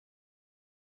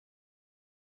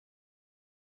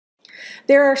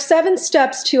There are 7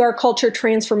 steps to our culture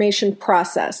transformation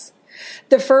process.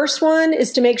 The first one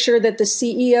is to make sure that the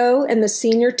CEO and the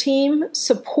senior team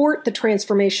support the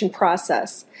transformation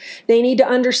process. They need to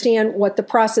understand what the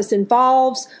process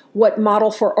involves, what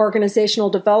model for organizational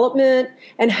development,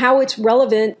 and how it's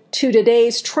relevant to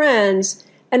today's trends,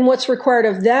 and what's required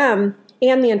of them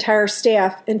and the entire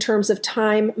staff in terms of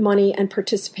time, money, and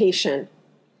participation.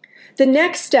 The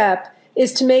next step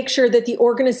is to make sure that the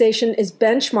organization is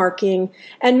benchmarking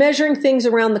and measuring things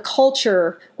around the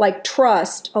culture like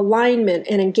trust, alignment,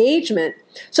 and engagement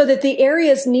so that the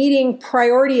areas needing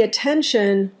priority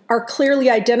attention are clearly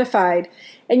identified,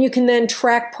 and you can then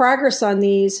track progress on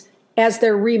these as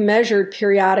they're remeasured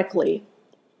periodically.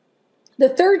 The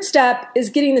third step is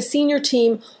getting the senior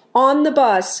team on the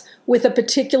bus with a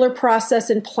particular process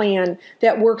and plan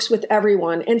that works with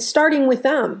everyone and starting with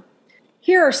them.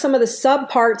 Here are some of the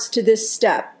subparts to this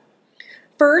step.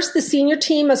 First, the senior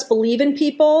team must believe in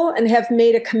people and have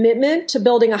made a commitment to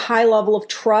building a high level of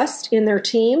trust in their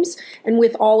teams and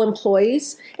with all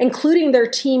employees, including their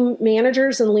team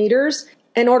managers and leaders,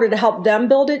 in order to help them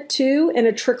build it too in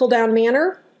a trickle-down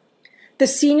manner. The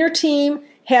senior team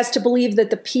has to believe that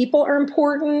the people are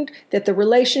important, that the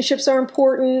relationships are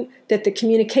important, that the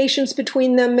communications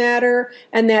between them matter,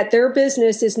 and that their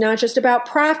business is not just about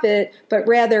profit, but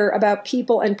rather about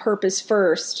people and purpose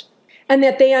first. And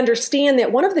that they understand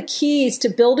that one of the keys to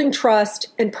building trust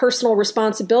and personal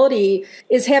responsibility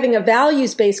is having a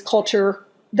values-based culture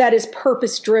that is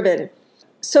purpose-driven.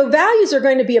 So values are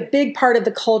going to be a big part of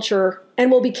the culture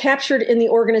and will be captured in the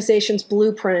organization's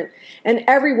blueprint, and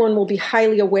everyone will be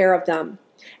highly aware of them.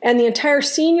 And the entire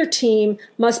senior team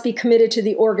must be committed to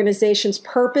the organization's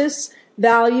purpose,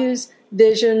 values,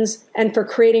 visions, and for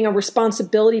creating a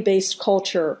responsibility-based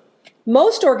culture.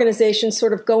 Most organizations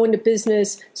sort of go into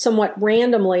business somewhat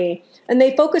randomly, and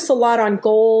they focus a lot on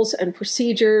goals and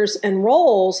procedures and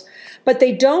roles, but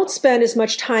they don't spend as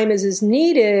much time as is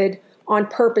needed on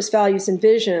purpose, values, and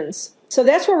visions. So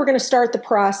that's where we're going to start the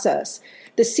process.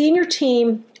 The senior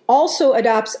team also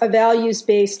adopts a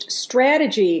values-based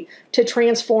strategy to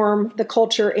transform the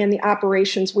culture and the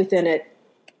operations within it.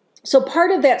 So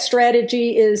part of that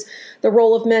strategy is the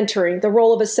role of mentoring, the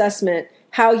role of assessment,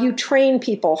 how you train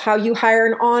people, how you hire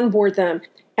and onboard them,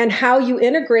 and how you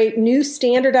integrate new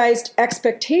standardized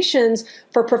expectations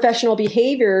for professional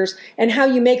behaviors and how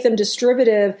you make them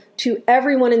distributive to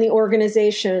everyone in the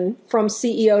organization from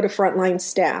CEO to frontline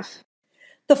staff.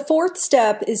 The fourth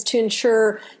step is to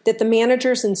ensure that the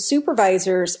managers and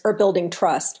supervisors are building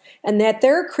trust and that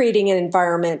they're creating an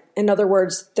environment. In other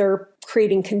words, they're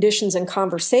creating conditions and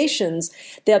conversations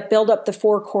that build up the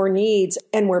 4 core needs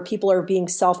and where people are being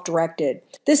self-directed.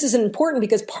 This is important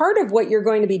because part of what you're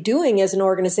going to be doing as an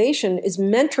organization is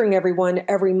mentoring everyone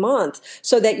every month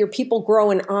so that your people grow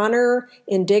in honor,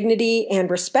 in dignity, and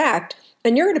respect.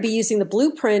 And you're going to be using the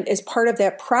blueprint as part of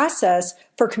that process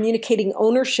for communicating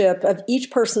ownership of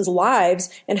each person's lives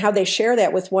and how they share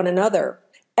that with one another.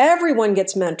 Everyone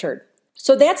gets mentored.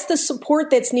 So that's the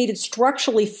support that's needed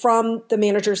structurally from the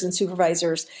managers and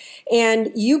supervisors.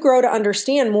 And you grow to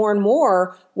understand more and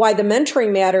more why the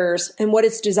mentoring matters and what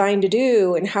it's designed to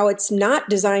do and how it's not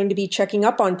designed to be checking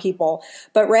up on people,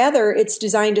 but rather it's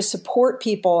designed to support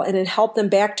people and then help them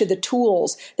back to the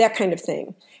tools, that kind of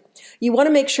thing. You want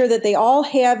to make sure that they all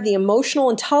have the emotional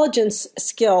intelligence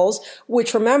skills,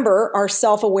 which remember are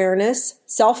self-awareness,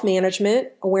 self-management,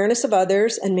 awareness of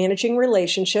others, and managing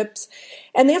relationships.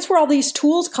 And that's where all these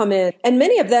tools come in. And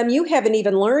many of them you haven't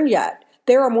even learned yet.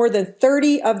 There are more than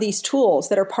 30 of these tools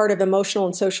that are part of emotional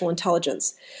and social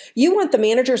intelligence. You want the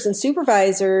managers and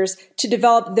supervisors to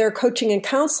develop their coaching and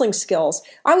counseling skills.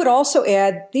 I would also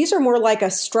add, these are more like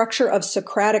a structure of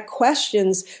Socratic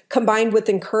questions combined with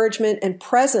encouragement and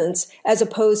presence as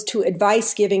opposed to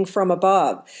advice giving from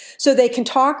above. So they can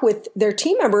talk with their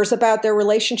team members about their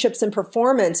relationships and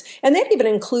performance. And that even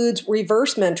includes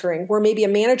reverse mentoring, where maybe a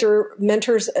manager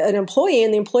mentors an employee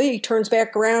and the employee turns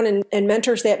back around and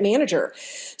mentors that manager.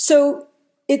 So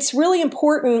it's really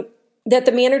important that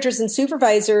the managers and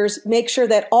supervisors make sure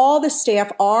that all the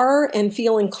staff are and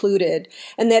feel included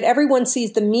and that everyone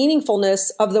sees the meaningfulness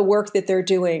of the work that they're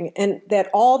doing and that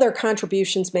all their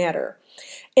contributions matter.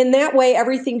 In that way,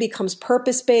 everything becomes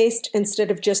purpose-based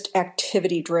instead of just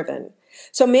activity-driven.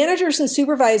 So managers and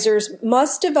supervisors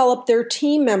must develop their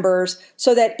team members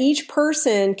so that each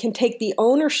person can take the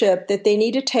ownership that they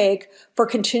need to take for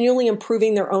continually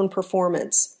improving their own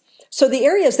performance. So the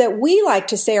areas that we like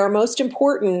to say are most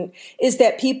important is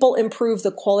that people improve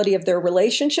the quality of their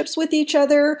relationships with each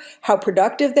other, how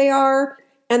productive they are,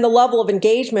 and the level of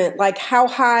engagement, like how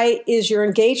high is your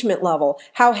engagement level?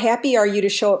 How happy are you to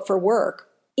show up for work?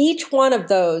 Each one of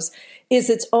those is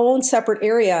its own separate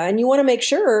area, and you want to make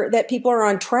sure that people are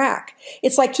on track.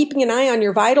 It's like keeping an eye on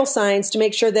your vital signs to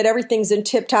make sure that everything's in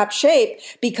tip-top shape,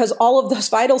 because all of those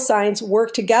vital signs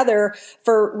work together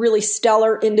for really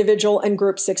stellar individual and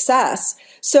group success.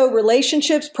 So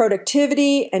relationships,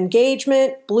 productivity,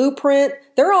 engagement, blueprint,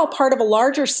 they're all part of a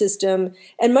larger system,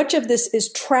 and much of this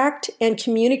is tracked and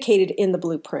communicated in the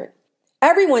blueprint.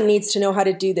 Everyone needs to know how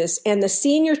to do this, and the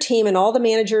senior team and all the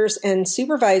managers and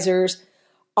supervisors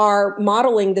are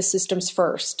modeling the systems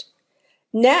first.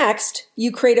 Next,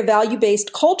 you create a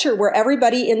value-based culture where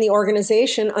everybody in the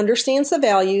organization understands the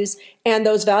values, and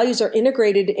those values are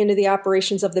integrated into the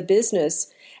operations of the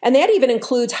business. And that even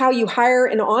includes how you hire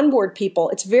and onboard people.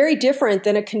 It's very different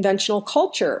than a conventional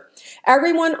culture.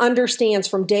 Everyone understands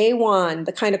from day one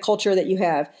the kind of culture that you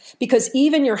have, because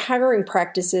even your hiring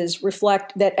practices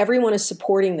reflect that everyone is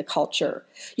supporting the culture.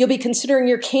 You'll be considering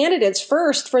your candidates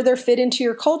first for their fit into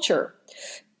your culture.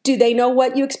 Do they know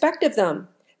what you expect of them?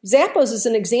 Zappos is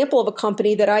an example of a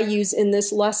company that I use in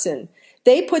this lesson.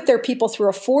 They put their people through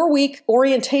a 4-week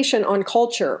orientation on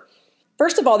culture.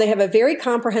 First of all, they have a very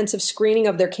comprehensive screening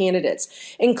of their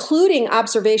candidates, including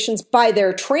observations by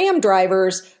their tram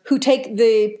drivers who take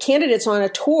the candidates on a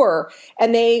tour,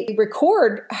 and they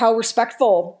record how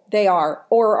respectful they are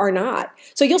or are not.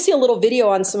 So you'll see a little video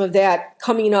on some of that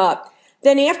coming up.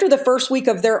 Then after the first week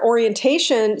of their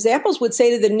orientation, Zappos would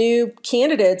say to the new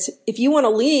candidates, if you want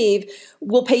to leave,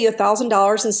 we'll pay you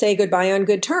 $1,000 and say goodbye on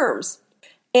good terms.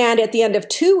 And at the end of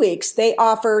 2 weeks, they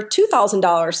offer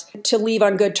 $2,000 to leave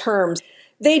on good terms.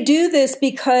 They do this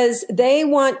because they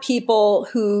want people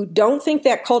who don't think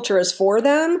that culture is for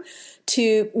them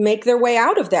to make their way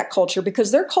out of that culture,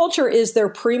 because their culture is their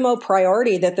primo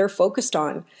priority that they're focused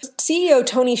on. CEO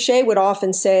Tony Hsieh would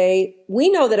often say, we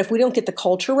know that if we don't get the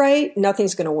culture right,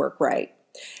 nothing's going to work right.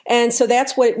 And so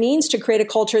that's what it means to create a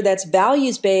culture that's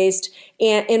values-based,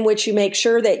 and in which you make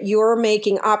sure that you're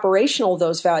making operational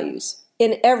those values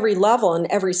in every level and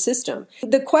every system.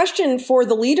 The question for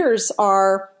the leaders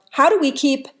are, how do we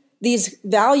keep these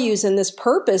values and this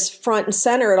purpose front and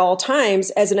center at all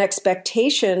times as an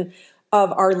expectation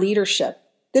of our leadership?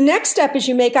 The next step is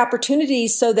you make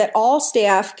opportunities so that all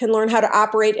staff can learn how to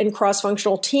operate in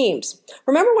cross-functional teams.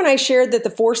 Remember when I shared that the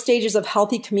 4 stages of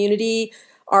healthy community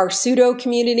are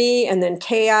pseudo-community, and then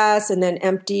chaos, and then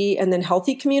empty, and then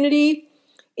healthy community?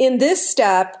 In this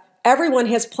step, everyone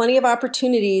has plenty of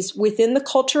opportunities within the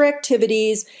culture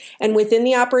activities and within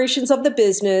the operations of the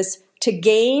business to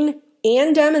gain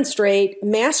and demonstrate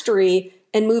mastery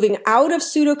and moving out of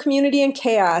pseudo-community and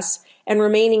chaos and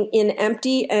remaining in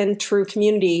empty and true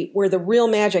community, where the real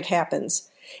magic happens.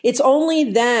 It's only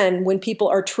then, when people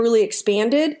are truly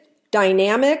expanded,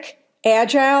 dynamic,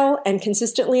 agile, and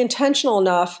consistently intentional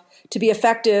enough to be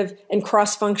effective and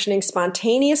cross-functioning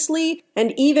spontaneously,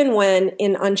 and even when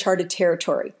in uncharted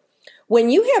territory.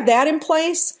 When you have that in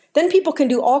place, then people can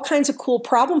do all kinds of cool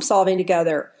problem solving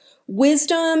together.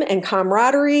 Wisdom and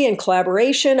camaraderie and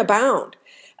collaboration abound.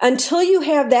 Until you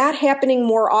have that happening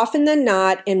more often than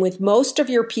not, and with most of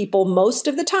your people most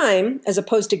of the time, as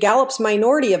opposed to Gallup's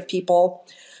minority of people,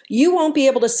 you won't be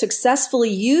able to successfully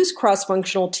use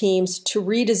cross-functional teams to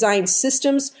redesign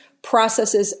systems,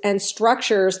 processes, and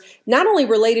structures, not only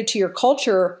related to your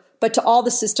culture, but to all the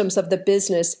systems of the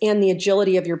business and the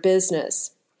agility of your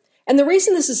business. And the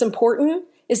reason this is important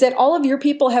is that all of your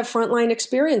people have frontline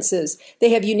experiences. They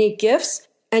have unique gifts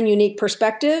and unique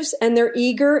perspectives, and they're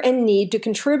eager and need to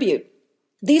contribute.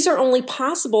 These are only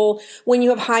possible when you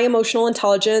have high emotional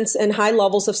intelligence and high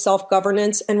levels of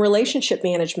self-governance and relationship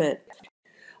management.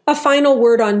 A final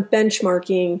word on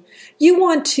benchmarking. You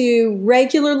want to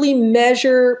regularly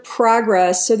measure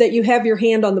progress so that you have your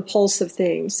hand on the pulse of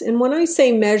things. And when I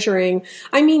say measuring,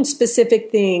 I mean specific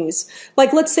things.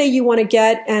 Like, let's say you want to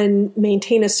get and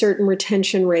maintain a certain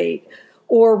retention rate,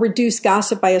 or reduce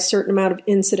gossip by a certain amount of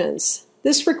incidents.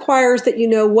 This requires that you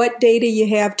know what data you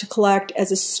have to collect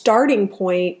as a starting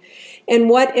point,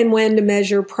 and what and when to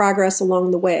measure progress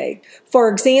along the way. For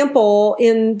example,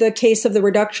 in the case of the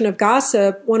reduction of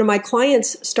gossip, one of my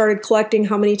clients started collecting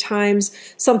how many times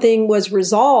something was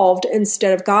resolved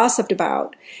instead of gossiped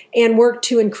about, and worked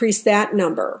to increase that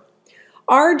number.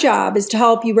 Our job is to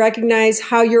help you recognize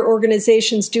how your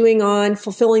organization's doing on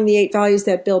fulfilling the 8 values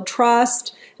that build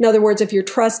trust. In other words, if your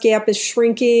trust gap is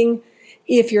shrinking,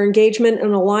 if your engagement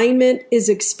and alignment is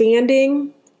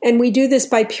expanding. And we do this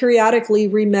by periodically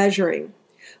remeasuring.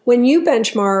 When you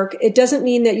benchmark, it doesn't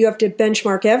mean that you have to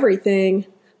benchmark everything,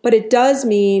 but it does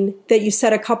mean that you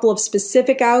set a couple of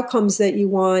specific outcomes that you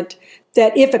want,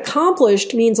 that if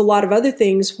accomplished means a lot of other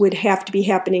things would have to be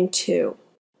happening too.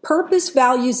 Purpose,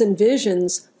 values, and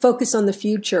visions focus on the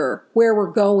future, where we're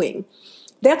going.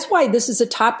 That's why this is a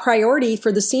top priority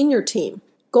for the senior team.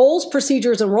 Goals,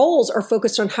 procedures, and roles are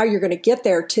focused on how you're going to get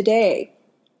there today.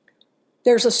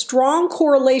 There's a strong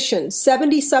correlation,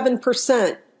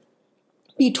 77%,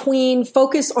 between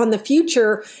focus on the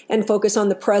future and focus on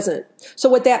the present. So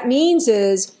what that means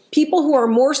is people who are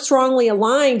more strongly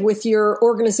aligned with your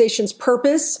organization's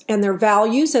purpose and their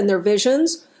values and their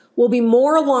visions will be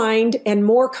more aligned and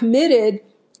more committed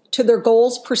to their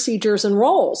goals, procedures, and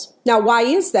roles. Now, why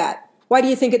is that? Why do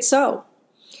you think it's so?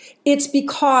 It's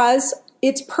because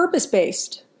it's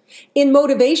purpose-based. In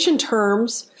motivation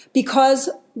terms, because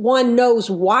one knows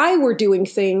why we're doing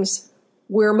things,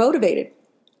 we're motivated.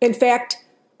 In fact,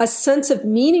 a sense of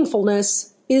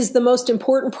meaningfulness is the most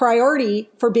important priority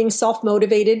for being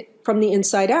self-motivated from the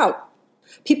inside out.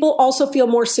 People also feel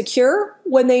more secure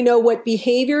when they know what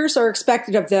behaviors are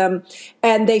expected of them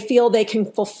and they feel they can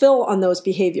fulfill on those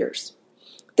behaviors.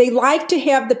 They like to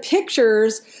have the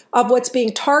pictures of what's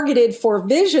being targeted for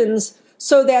visions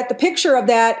so that the picture of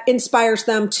that inspires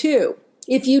them too.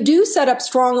 If you do set up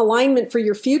strong alignment for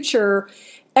your future,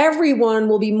 everyone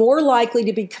will be more likely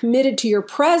to be committed to your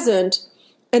present,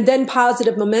 and then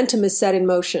positive momentum is set in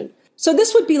motion. So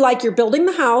this would be like you're building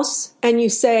the house and you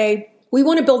say, we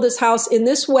want to build this house in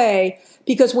this way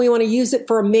because we want to use it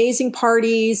for amazing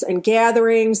parties and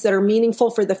gatherings that are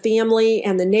meaningful for the family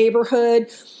and the neighborhood.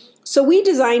 So we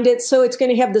designed it so it's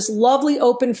going to have this lovely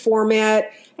open format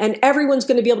and everyone's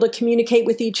going to be able to communicate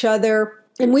with each other.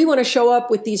 And we want to show up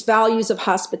with these values of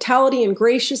hospitality and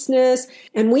graciousness.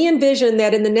 And we envision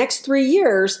that in the next 3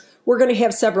 years, we're going to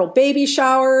have several baby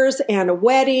showers and a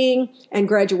wedding and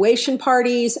graduation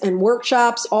parties and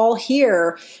workshops all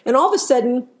here. And all of a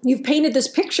sudden, you've painted this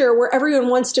picture where everyone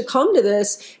wants to come to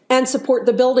this and support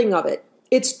the building of it.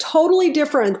 It's totally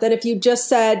different than if you just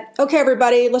said, okay,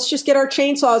 everybody, let's just get our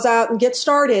chainsaws out and get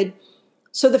started.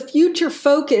 So the future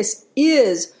focus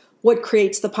is what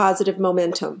creates the positive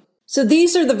momentum. So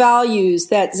these are the values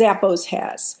that Zappos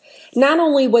has. Not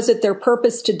only was it their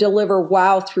purpose to deliver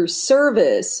wow through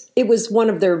service, it was one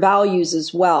of their values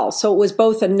as well. So it was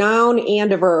both a noun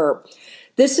and a verb.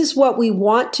 This is what we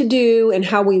want to do and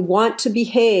how we want to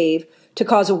behave to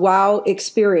cause a wow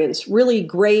experience, really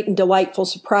great and delightful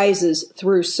surprises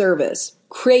through service.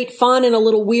 Create fun and a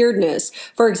little weirdness.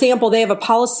 For example, they have a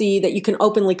policy that you can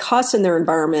openly cuss in their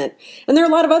environment. And there are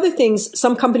a lot of other things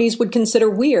some companies would consider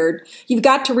weird. You've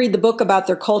got to read the book about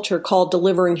their culture called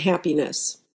Delivering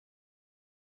Happiness.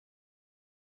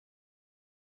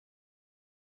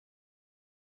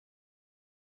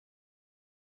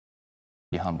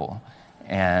 Be humble.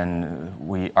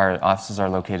 And our offices are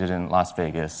located in Las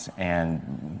Vegas,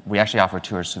 and we actually offer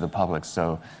tours to the public.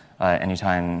 So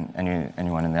anytime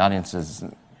anyone in the audience is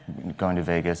going to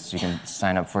Vegas, you can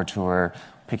sign up for a tour,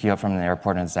 pick you up from the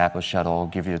airport in a Zappos shuttle,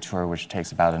 give you a tour which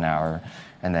takes about an hour,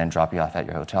 and then drop you off at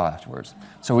your hotel afterwards.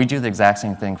 So we do the exact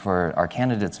same thing for our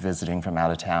candidates visiting from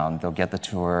out of town. They'll get the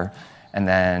tour, and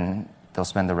then they'll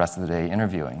spend the rest of the day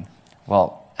interviewing.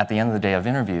 Well, at the end of the day of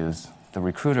interviews, the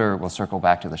recruiter will circle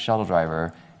back to the shuttle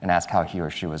driver and ask how he or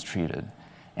she was treated.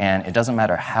 And it doesn't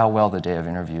matter how well the day of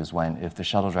interviews went, if the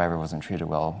shuttle driver wasn't treated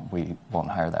well, we won't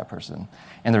hire that person.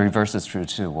 And the reverse is true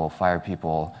too. We'll fire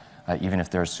people, even if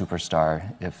they're a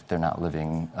superstar, if they're not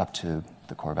living up to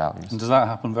the core values. And does that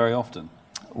happen very often?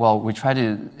 Well,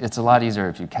 it's a lot easier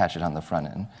if you catch it on the front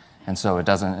end. And so it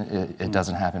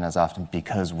doesn't happen as often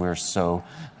because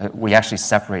we actually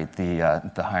separate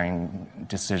the hiring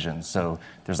decisions. So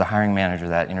there's a hiring manager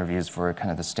that interviews for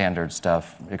kind of the standard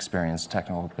stuff, experience,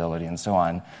 technical ability, and so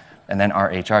on. And then our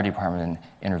HR department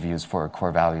interviews for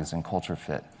core values and culture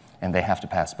fit. And they have to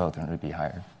pass both in order to be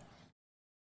hired.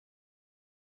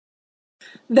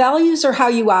 Values are how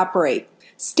you operate,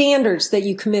 standards that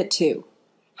you commit to.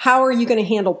 How are you going to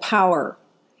handle power?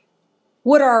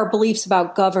 What are our beliefs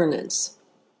about governance?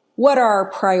 What are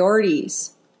our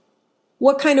priorities?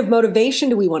 What kind of motivation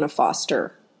do we want to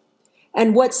foster?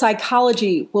 And what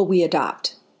psychology will we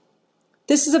adopt?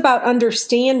 This is about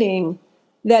understanding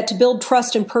that to build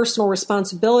trust and personal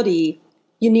responsibility,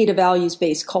 you need a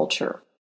values-based culture.